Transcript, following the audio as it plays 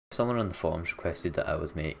Someone on the forums requested that I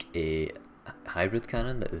would make a hybrid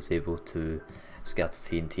cannon that was able to scatter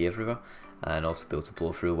TNT everywhere and also be able to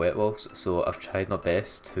blow through wet walls, so I've tried my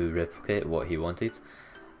best to replicate what he wanted.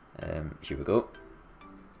 Here we go.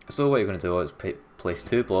 So what you're going to do is place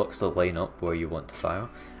 2 blocks that line up where you want to fire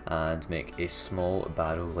and make a small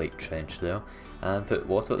barrel-like trench there and put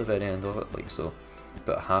water at the very end of it, like so.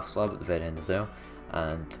 Put a half slab at the very end of there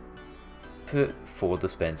and put 4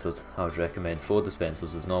 dispensers. I would recommend 4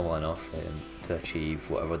 dispensers is normal enough to achieve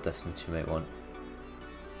whatever distance you might want.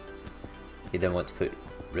 You then want to put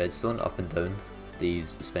redstone up and down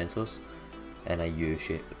these dispensers in a U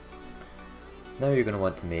shape. Now you're going to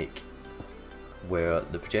want to make where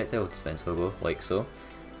the projectile dispenser will go, like so,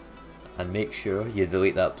 and make sure you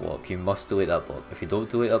delete that block. You must delete that block. If you don't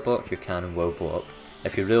delete that block, your cannon will blow up.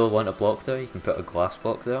 If you really want a block there, you can put a glass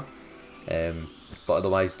block there, but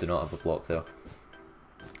otherwise do not have a block there.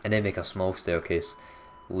 And then make a small staircase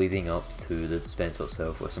leading up to the dispenser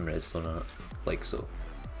itself with some redstone on it, like so.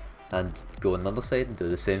 And go on the other side and do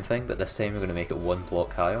the same thing, but this time you're going to make it 1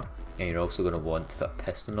 block higher, and you're also going to want to put a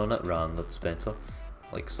piston on it rather than the dispenser,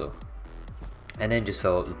 like so. And then just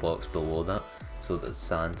fill up the blocks below that so that the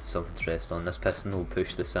sand is something to rest on. This piston will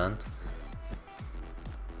push the sand.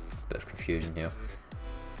 Bit of confusion here.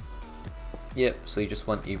 Yep, so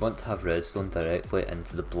you want to have redstone directly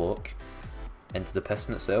into the block, into the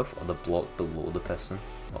piston itself, or the block below the piston,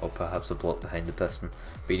 or perhaps a block behind the piston.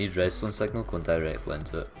 But you need redstone signal going directly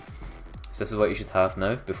into it. So this is what you should have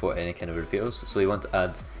now before any kind of repeaters. So you want to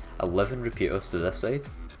add 11 repeaters to this side,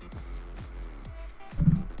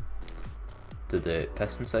 to the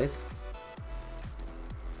piston side,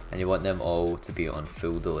 and you want them all to be on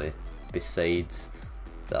full delay besides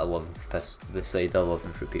the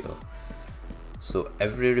 11th repeater. So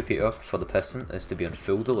every repeater for the piston is to be on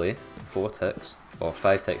full delay, 4 ticks, or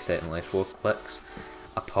 5 ticks technically, 4 clicks,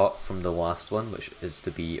 apart from the last one, which is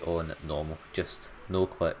to be on normal, just no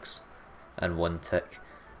clicks and 1 tick.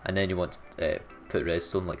 And then you want to put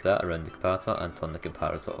redstone like that around the comparator and turn the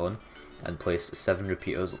comparator on, and place 7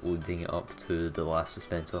 repeaters leading up to the last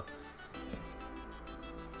dispenser.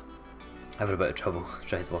 I have a bit of trouble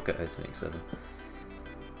trying to work out how to make 7.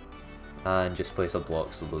 And just place a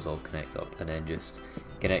block so those all connect up, and then just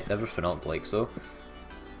connect everything up like so.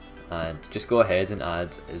 And just go ahead and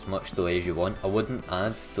add as much delay as you want. I wouldn't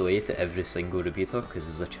add delay to every single repeater because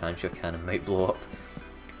there's a chance your cannon might blow up.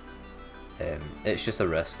 It's just a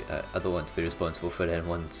risk. I don't want to be responsible for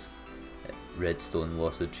anyone's redstone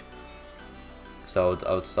lossage. So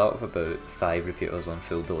I would start with about 5 repeaters on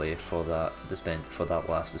full delay for that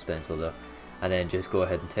last dispenser there, and then just go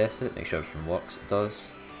ahead and test it, make sure everything works. It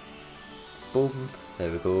does. Boom,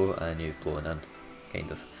 there we go, and you've blown in,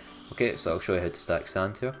 kind of. Okay, so I'll show you how to stack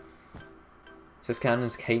sand here. So this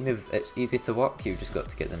cannon's it's easy to work, you've just got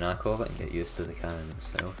to get the knack of it and get used to the cannon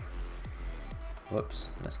itself. Whoops,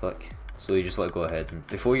 misclick. So you just want to go ahead and,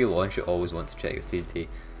 before you launch, you always want to check your TNT.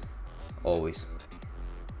 Always.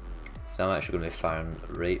 So I'm actually going to be firing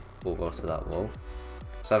right over to that wall.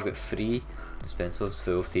 So I've got 3 dispensers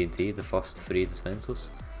full of TNT, the first 3 dispensers.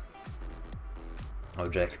 I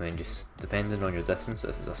would recommend, just depending on your distance,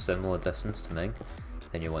 if it's a similar distance to mine,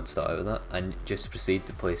 then you want to start out with that, and just proceed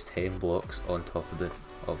to place 10 blocks on top of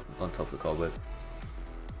the cobweb.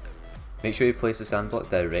 Make sure you place the sand block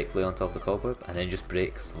directly on top of the cobweb, and then just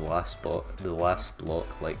break the last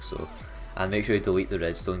block like so. And make sure you delete the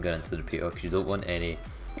redstone going into the repeater, because you don't want any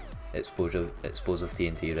explosive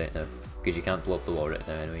TNT right now, because you can't blow up the wall right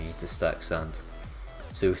now anyway. You need to stack sand.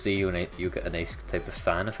 So you'll see you'll get a nice type of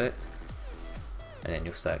fan effect, and then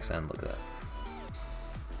you'll stack sand like that.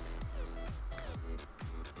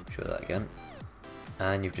 Show that again,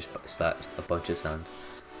 and you've just stacked a bunch of sand.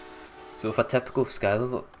 So with a typical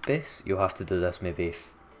skyline base, you'll have to do this maybe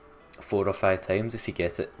 4 or 5 times if you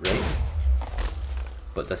get it right.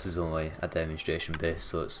 But this is only a demonstration base,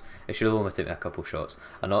 so it should only take me a couple shots.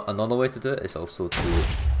 Another way to do it is also to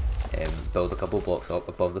build a couple blocks up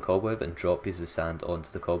above the cobweb and drop pieces of sand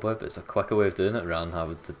onto the cobweb. It's a quicker way of doing it rather than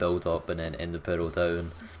having to build up and then end the barrel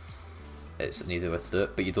down. It's an easier way to do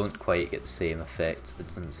it, but you don't quite get the same effect. It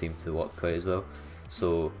doesn't seem to work quite as well.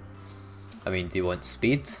 So, I mean, do you want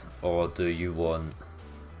speed, or do you want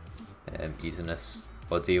easiness,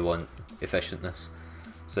 or do you want efficientness?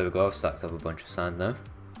 So we've stacked up a bunch of sand now.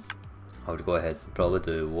 I would go ahead and probably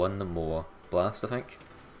do 1 more blast, I think.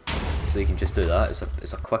 So you can just do that.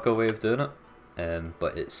 It's a quicker way of doing it,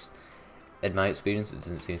 but in my experience, it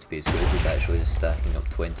doesn't seem to be as good as actually just stacking up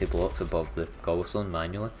 20 blocks above the cobblestone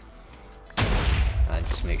manually. And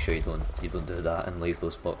just make sure you don't do that and leave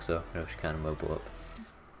those blocks there, or else your cannon will blow up.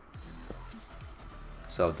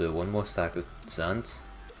 So I'll do 1 more stack of sand,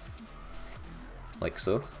 like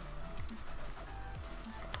so.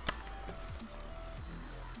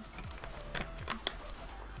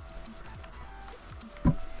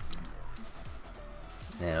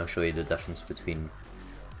 Then I'll show you the difference between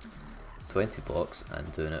 20 blocks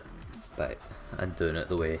and doing it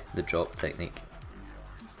the way the drop technique.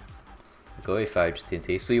 Go with 5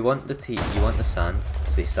 TNT. So you want the sand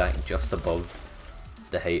to be stacked just above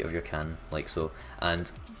the height of your can, like so.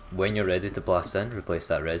 And when you're ready to blast in, replace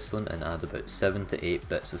that redstone and add about 7 to 8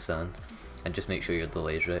 bits of sand, and just make sure your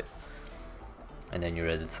delay's right. And then you're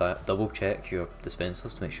ready to fire. Double check your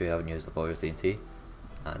dispensers to make sure you haven't used up all your TNT,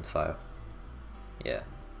 and fire. Yeah,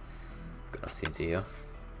 got enough TNT here.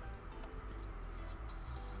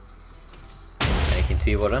 And you can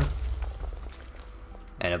see we're in.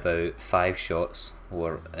 In about 5 shots,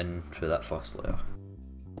 we're in through that first layer.